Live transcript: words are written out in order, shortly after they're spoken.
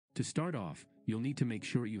To start off, you'll need to make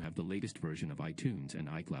sure you have the latest version of iTunes and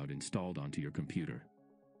iCloud installed onto your computer.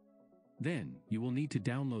 Then, you will need to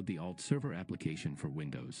download the Alt Server application for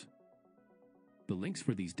Windows. The links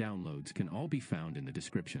for these downloads can all be found in the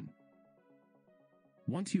description.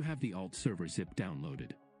 Once you have the Alt Server zip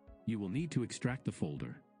downloaded, you will need to extract the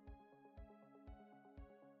folder.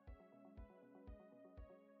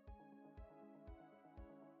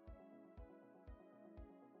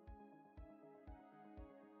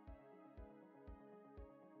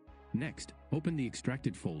 Next, open the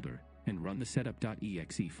extracted folder and run the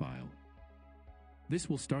setup.exe file. This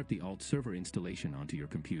will start the Alt Server installation onto your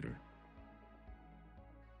computer.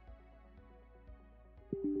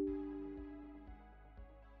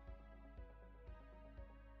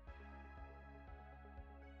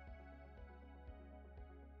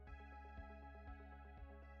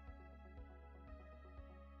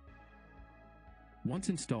 Once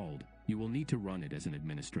installed, you will need to run it as an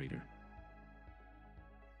administrator.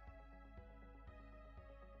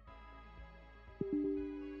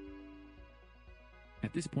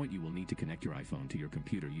 At this point, you will need to connect your iPhone to your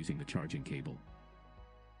computer using the charging cable.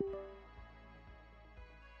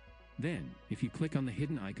 Then, if you click on the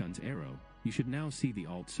hidden icons arrow, you should now see the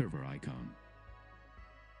Alt Server icon.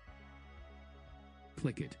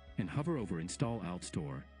 Click it, and hover over Install Alt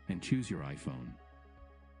Store, and choose your iPhone.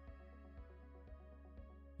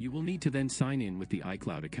 You will need to then sign in with the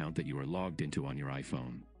iCloud account that you are logged into on your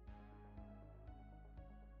iPhone.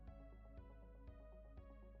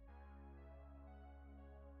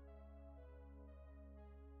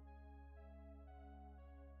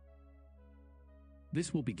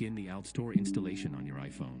 This will begin the Alt Store installation on your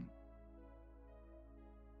iPhone.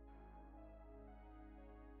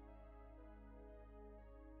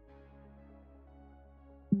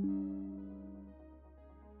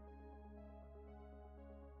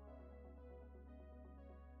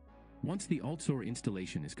 Once the Alt Store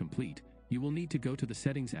installation is complete, you will need to go to the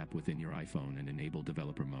Settings app within your iPhone and enable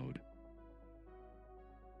Developer Mode.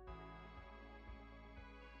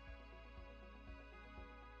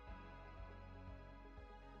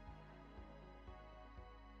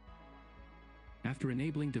 After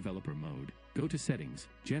enabling Developer Mode, go to Settings,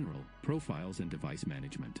 General, Profiles and Device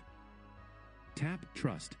Management. Tap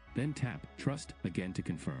Trust, then tap Trust again to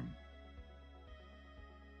confirm.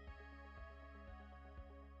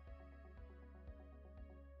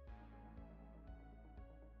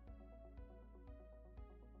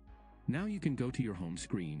 Now you can go to your home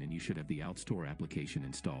screen and you should have the Alt Store application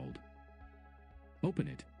installed. Open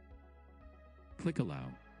it. Click Allow.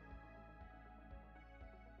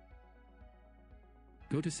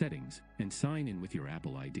 Go to Settings and sign in with your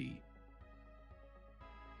Apple ID.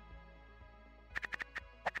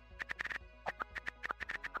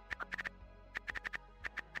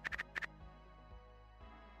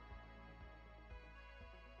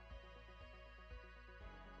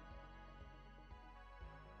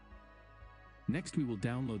 Next, we will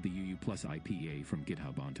download the uYou Plus IPA from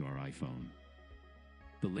GitHub onto our iPhone.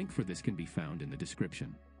 The link for this can be found in the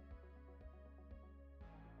description.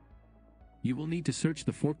 You will need to search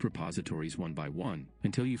the forked repositories one by one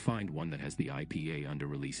until you find one that has the IPA under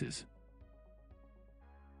releases.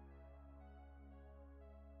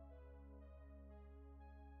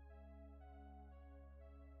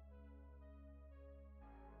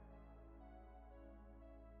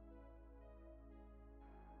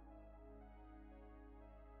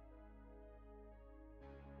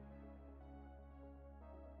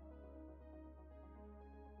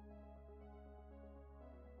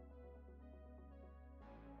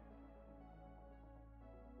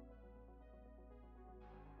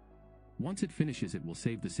 Once it finishes, it will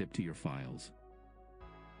save the zip to your files.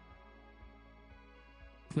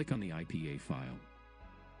 Click on the IPA file.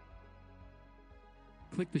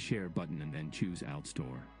 Click the Share button and then choose Alt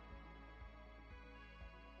Store.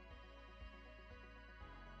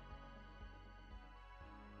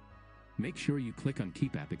 Make sure you click on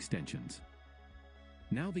Keep App Extensions.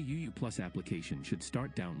 Now the uYou Plus application should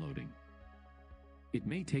start downloading. It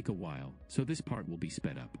may take a while, so this part will be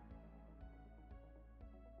sped up.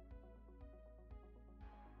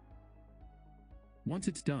 Once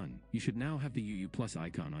it's done, you should now have the uYou Plus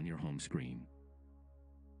icon on your home screen.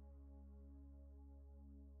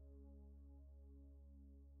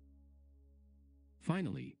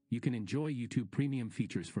 Finally, you can enjoy YouTube Premium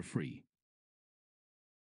features for free.